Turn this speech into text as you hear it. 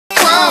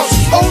crowd.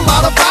 Whole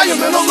lot of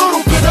volume and a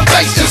little bit of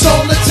bass is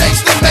all it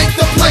takes to make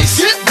the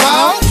place get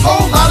wild.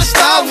 Whole lot of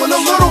style and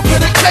a little bit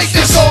of cake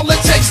is all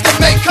it takes to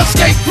make a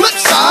skate flip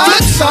side.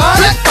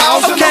 Flip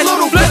fouls and a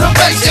little bit of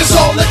bass is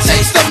all it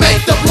takes to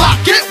make the block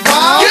get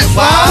wild.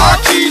 Car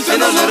keys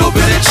and a little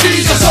bit of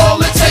cheese is all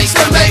it takes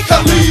to make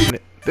a lead.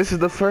 This is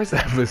the first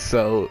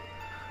episode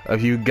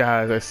of you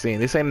guys are seeing.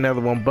 This ain't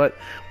another one, but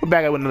we're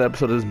back with another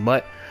episode of this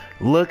MUT.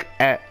 Look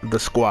at the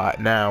squad.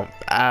 Now,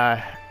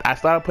 I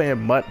started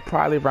playing MUT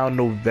probably around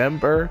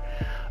November.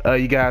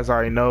 You guys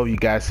already know. You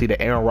guys see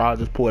the Aaron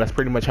Rodgers pool. That's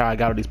pretty much how I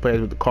got all these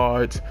players with the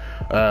cards.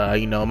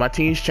 You know, my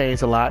team's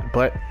changed a lot,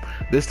 but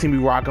this team we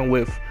rocking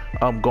with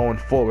going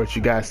forward.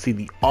 You guys see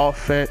the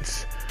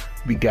offense.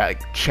 We got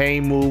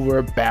chain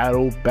mover,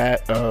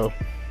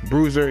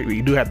 bruiser.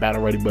 We do have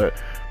battle ready,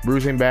 but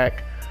bruising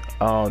back,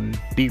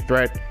 deep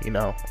threat, you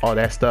know, all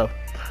that stuff.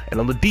 And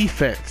on the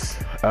defense,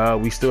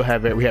 we still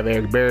have it. We have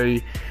Eric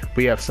Berry.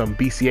 We have some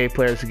BCA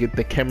players to get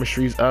the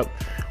chemistries up.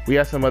 We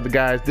have some other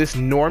guys. This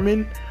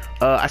Norman,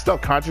 I still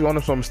have contract on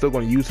him, so I'm still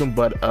going to use him.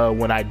 But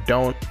when I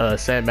don't,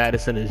 Sam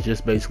Madison is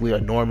just basically a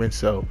Norman,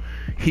 so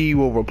he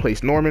will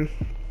replace Norman.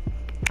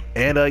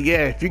 And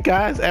yeah, if you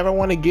guys ever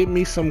want to give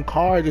me some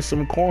cards or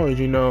some coins,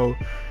 you know,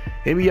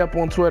 hit me up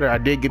on Twitter. I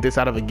did get this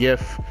out of a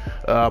gift.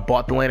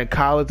 Bought the land of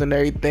college and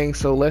everything.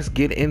 So let's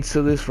get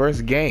into this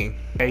first game.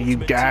 And you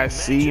guys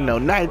see, you know,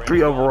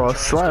 93 overall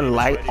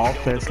Sunlight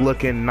offense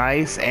looking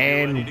nice.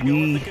 And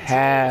we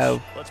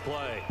have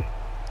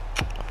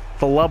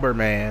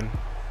Flubberman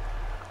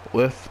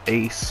with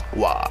a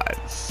squad.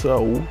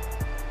 So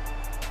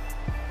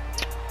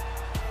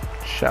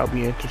shall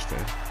be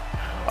interesting.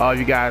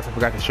 You guys, I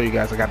forgot to show you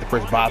guys, I got the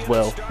Chris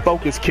Boswell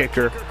focus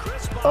kicker.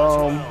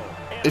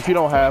 If you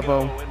don't have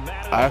him,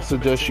 I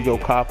suggest you go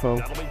cop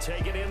him.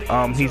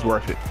 He's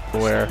worth it.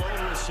 Where,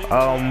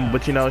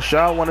 but you know,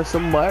 Shaw wanted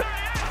some MUT.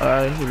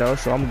 You know,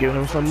 so I'm giving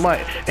him some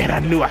MUT. And I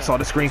knew I saw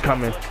the screen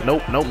coming.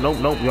 Nope.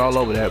 You're all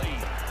over that.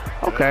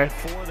 Okay.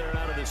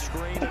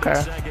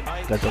 Got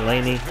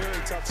Delaney.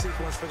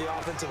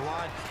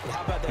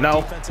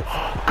 No.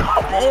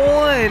 Come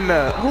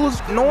on.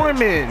 Who's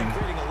Norman?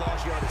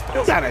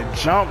 You gotta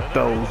jump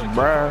those,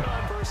 bruh.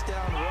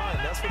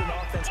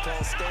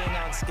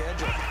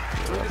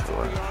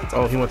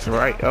 Oh, he went to the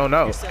right. Oh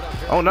no.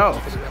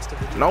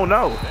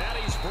 No.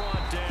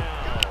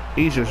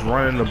 He's just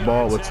running the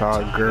ball with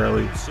Todd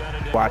Gurley.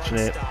 Watching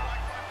it.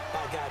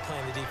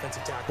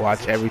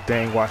 Watch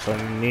everything. Watch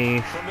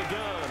underneath.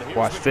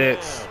 Watch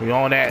Fitz. We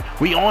on that,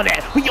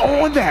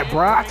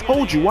 bruh. I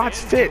told you, watch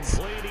Fitz.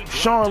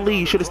 Sean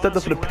Lee should have stepped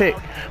up for the pick.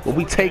 But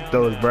we take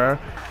those, bruh.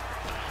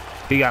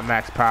 He got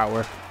max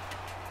power.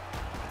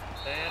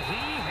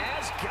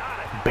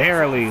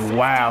 Barely.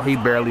 Wow, he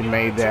barely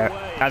made that.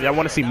 If y'all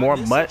want to see more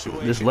MUT,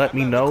 just let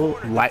me know.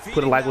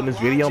 Put a like on this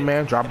video,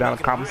 man. Drop down in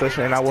the comment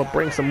section, and I will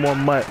bring some more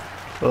MUT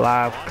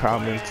live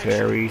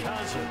commentary.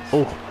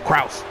 Oh,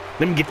 Kraus.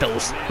 Let me get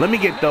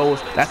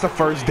those. That's a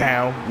first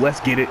down. Let's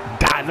get it.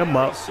 Dotting them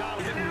up.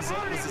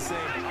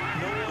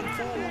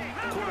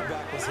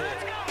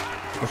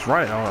 Let's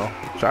run it. Oh,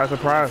 try to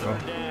surprise him.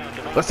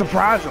 Let's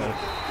surprise him.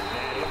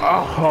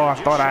 Oh, I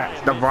thought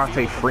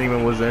Devontae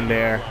Freeman was in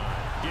there.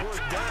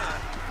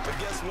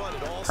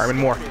 Herman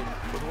Moore.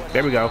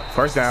 There we go.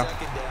 First down.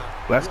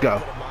 Let's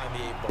go.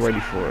 Ready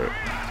for it.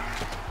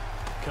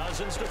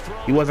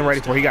 He wasn't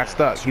ready for it. He got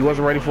stuck.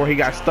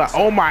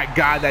 Oh my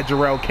God, that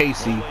Jarrell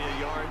Casey.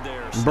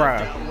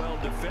 Bruh.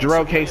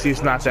 Jarrell Casey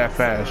is not that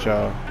fast,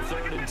 y'all.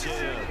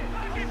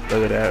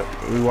 Look at that.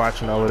 We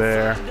watching over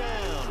there.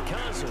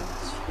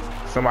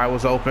 Somebody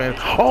was open.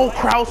 Oh,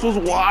 Kraus was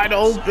wide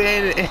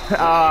open.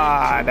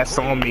 Ah, that's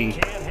on me.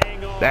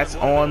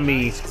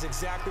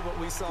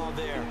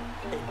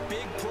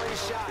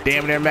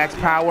 Damn near max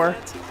power.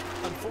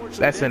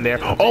 That's in there.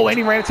 Oh, and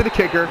he ran into the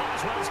kicker.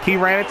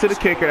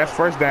 That's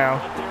first down.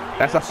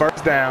 That's a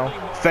first down.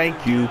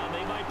 Thank you,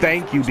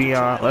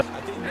 Dion.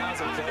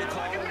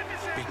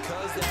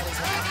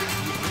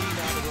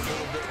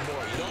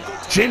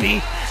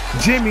 Jimmy,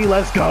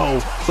 let's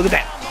go. Look at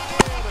that.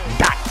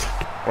 Dot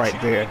right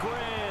there.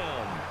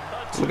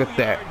 Look at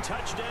that.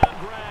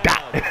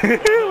 Dot.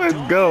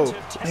 Let's go.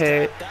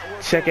 Hey,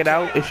 check it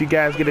out if you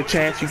guys get a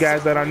chance. You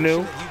guys that are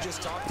new.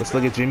 Let's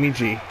look at Jimmy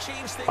G.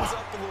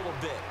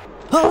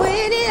 Oh,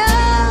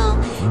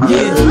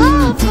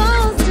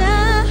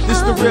 this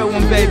is the real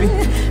one, baby.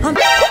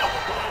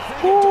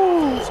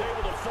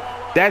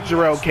 That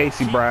Jarrell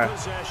Casey, bruh.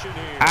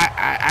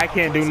 I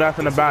can't do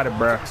nothing about it,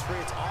 bruh.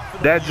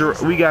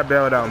 We got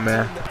bailed out,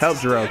 man. Help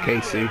Jarrell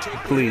Casey,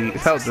 please.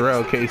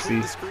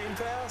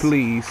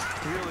 Please.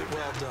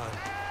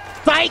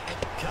 Psych!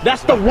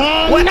 That's the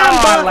wrong what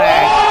number.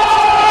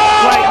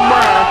 Like,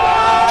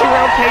 bruh,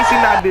 Jarrell Casey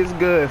not this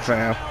good,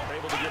 fam.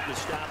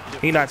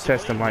 He not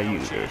testing my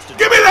users.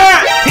 Give me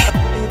that!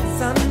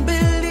 It's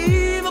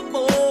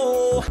unbelievable.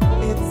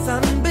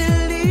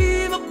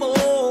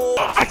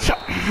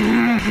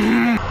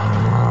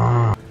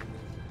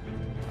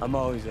 I'm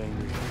always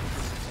angry.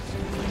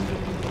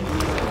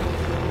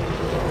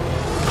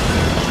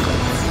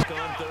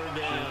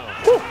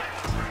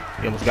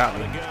 He almost got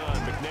me.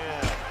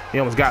 He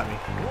almost got me.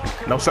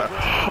 No, sir.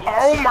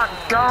 Oh, my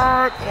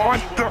God.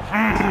 What the?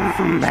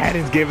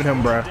 Madden's giving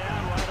him, bruh.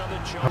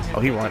 Oh,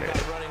 he running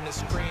it.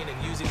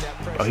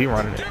 Oh, he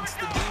running it.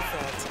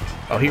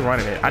 Oh, he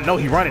running it. I know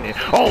he running it.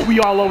 Oh, we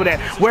all over that.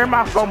 Where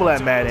my fumble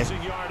at, Madden?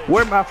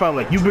 Where my fumble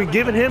at? You've been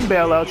giving him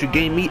bailouts. You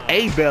gave me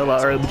a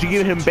bailout earlier, but you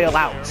giving him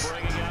bailouts.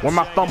 Where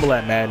my fumble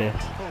at, Madden?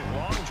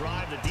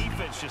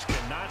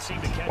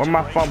 Where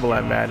my fumble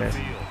at, Madden?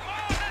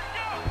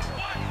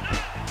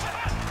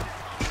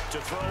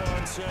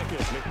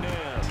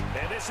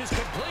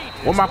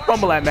 Where my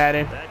fumble at,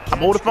 Madden?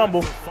 I'm owed a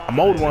fumble. I'm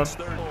owed one.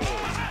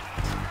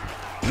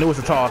 I knew it was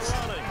a toss.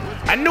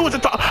 I knew it was a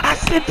toss. I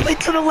said play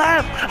to the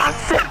left. I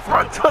said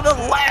front to the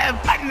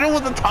left. I knew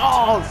it was a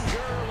toss.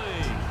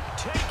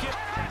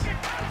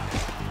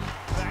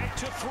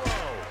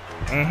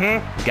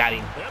 Got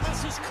him.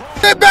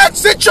 Get back,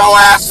 sit your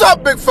ass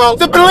up, big fella.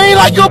 To believe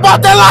like you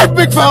about that life,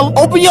 big fella.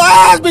 Open your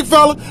eyes, big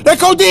fella. That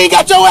codeine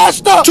got your ass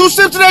stuck. 2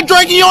 sips of that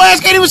drink and your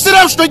ass can't even sit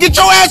up straight. Get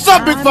your ass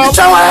up, big fella. Get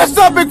your ass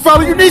up, big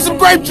fella. You need some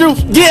grape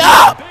juice. Get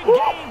up.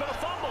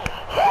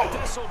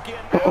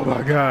 Oh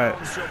my God,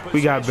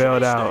 we got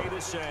bailed out.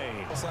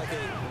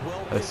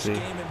 Let's see.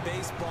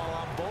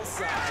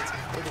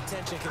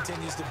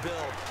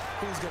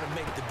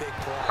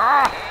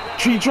 Ah,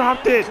 she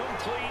dropped it.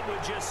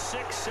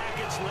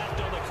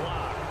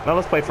 Now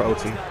let's play for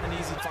OT.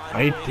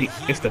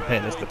 It's the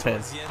pen. It's the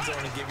pen.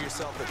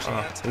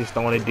 He's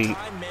throwing it deep.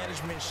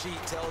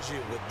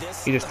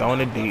 He's just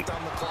throwing it deep.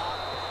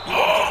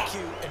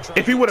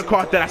 If he would have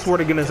caught that, I swear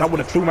to goodness, I would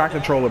have threw my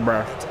controller,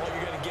 bro.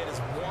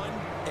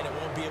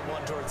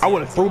 I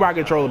would have threw my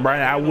controller, bro.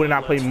 And I would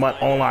not play MUT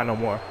online no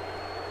more.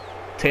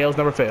 Tails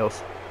never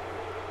fails,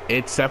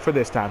 except for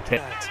this time. So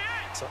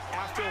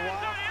after a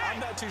while,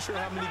 I'm not too sure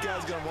how many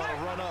guys are gonna want to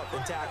run up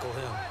and tackle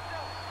him.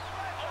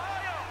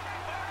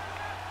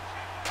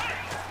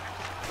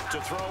 To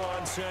throw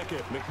on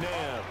second,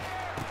 McNabb.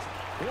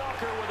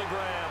 Walker with a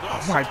grab.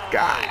 Oh my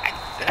God!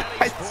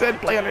 I said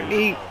play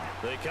underneath.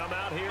 They come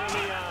out here in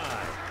the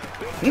eye.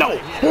 No!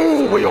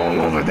 Ooh, we all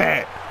over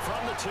that.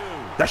 From the 2.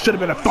 That should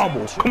have been a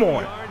fumble. Come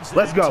on,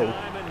 let's go.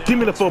 Give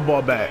me the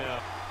football back.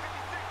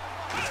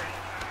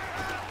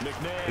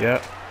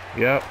 Yep.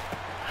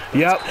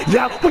 We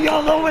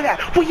all over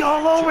that. We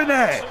all over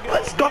that.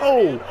 Let's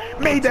go.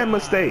 Made that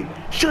mistake.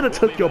 Should have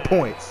took your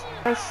points.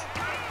 On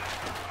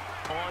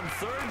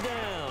 3rd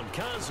down,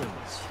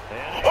 Cousins.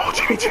 Oh,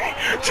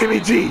 Jimmy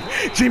G,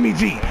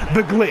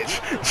 the glitch,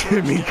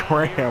 Jimmy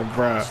Graham,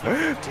 bro.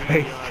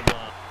 Hey.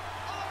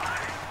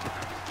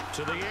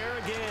 To the air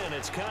again,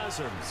 it's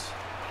Cousins.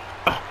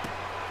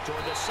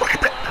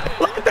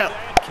 Look at that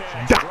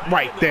dot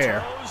right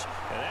there.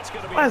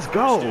 Let's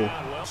go.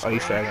 Oh,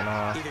 he's sagging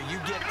off.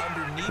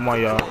 Come on,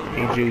 y'all.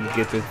 EG to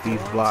get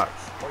these blocks.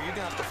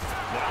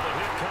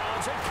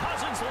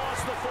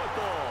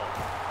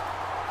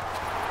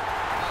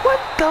 What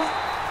the?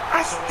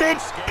 I said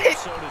pick.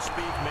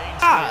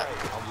 Ah. A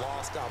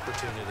lost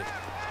opportunity.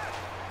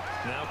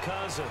 Now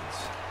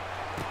Cousins.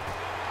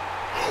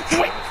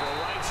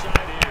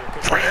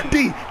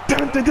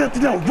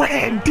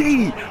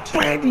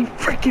 Randy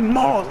freaking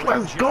Moss,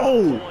 let's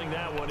go.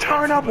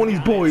 Turn up on these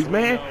boys,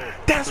 man.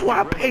 That's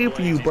why I paid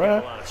for you,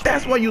 bruh.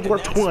 That's why you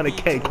worth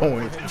 200K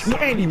coins.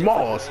 Randy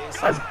Moss,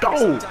 let's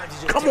go.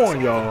 Come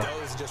on, y'all.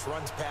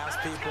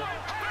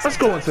 Let's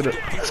go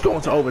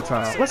into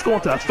overtime. Let's go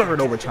into a 3rd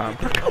overtime.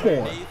 Come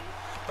on.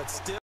 But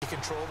still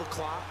control the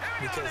clock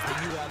because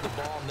then you have the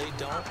ball and they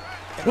don't.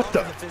 What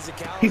the?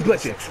 He's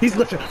glitching.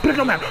 But it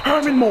don't matter.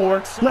 Herman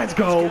Moore, let's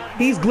go.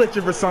 He's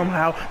glitching for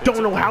somehow.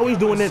 Don't know how he's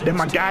doing it. Then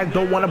my guys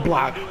don't want to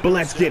block, but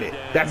let's get it.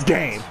 That's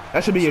game.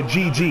 That should be a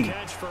GG.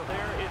 It's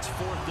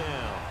 4th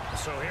down.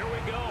 So here we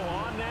go.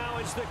 On now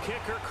is the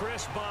kicker,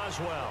 Chris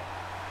Boswell.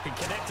 He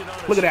connected on.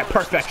 Look at that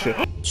perfection.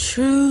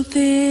 Truth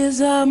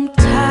is, I'm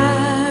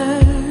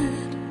tired.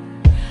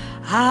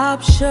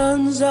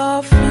 Options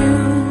are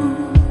few.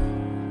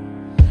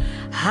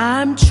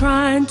 I'm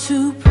trying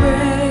to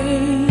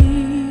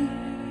pray,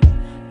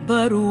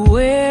 but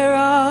where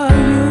are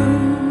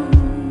you?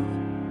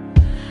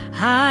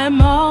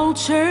 I'm all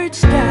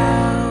churched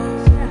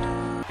out.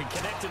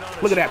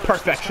 Look at that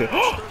perfection.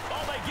 Oh,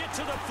 they get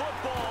to the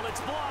football. It's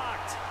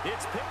blocked.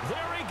 It's picked.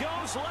 There he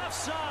goes, left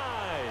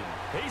side.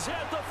 He's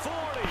at the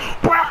 40.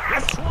 20, 10,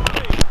 5,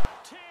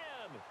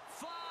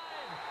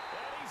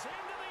 and he's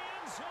into the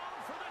end zone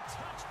for the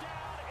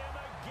touchdown and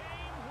the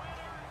game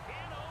winner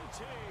in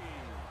OT.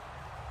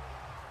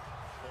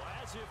 Well,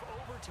 as if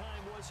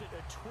overtime wasn't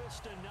a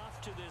twist enough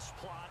to this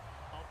plot,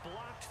 a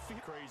blocked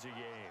field. Crazy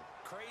game.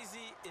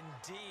 Crazy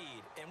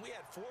indeed. And we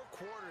had 4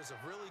 quarters of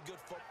really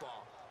good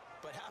football.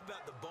 But how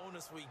about the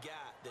bonus we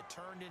got that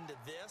turned into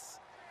this?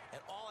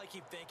 And all I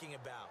keep thinking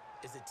about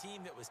is the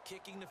team that was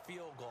kicking the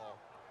field goal.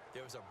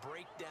 There was a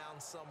breakdown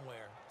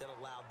somewhere that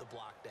allowed the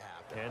block to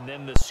happen. And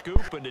then the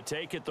scoop and to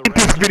take it the rest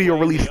This of the video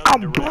way release. the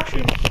other I'm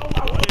direction.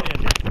 blocking. What an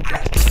ending.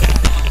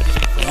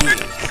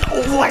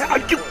 What are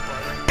you?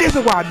 This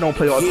is why I don't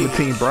play Ultimate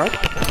Team, bro. Yeah.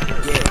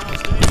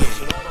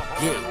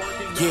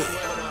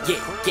 Let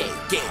me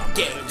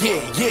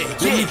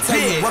tell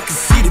you, I can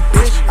see the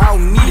bitch. I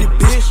don't need a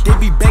bitch. They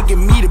be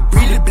begging me to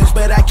breed a bitch,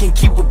 but I can't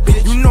keep a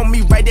bitch. You know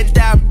me right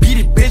after I beat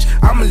it, bitch.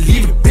 I'ma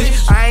leave it,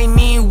 bitch. I ain't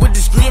even with the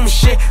screaming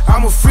shit.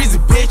 I'ma freeze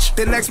it, bitch.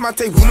 The next my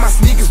take with my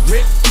sneakers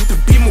rip. Keep the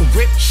beamer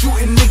whip.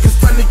 Shooting niggas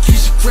from the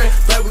Keisha crib.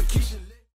 Back with Keisha.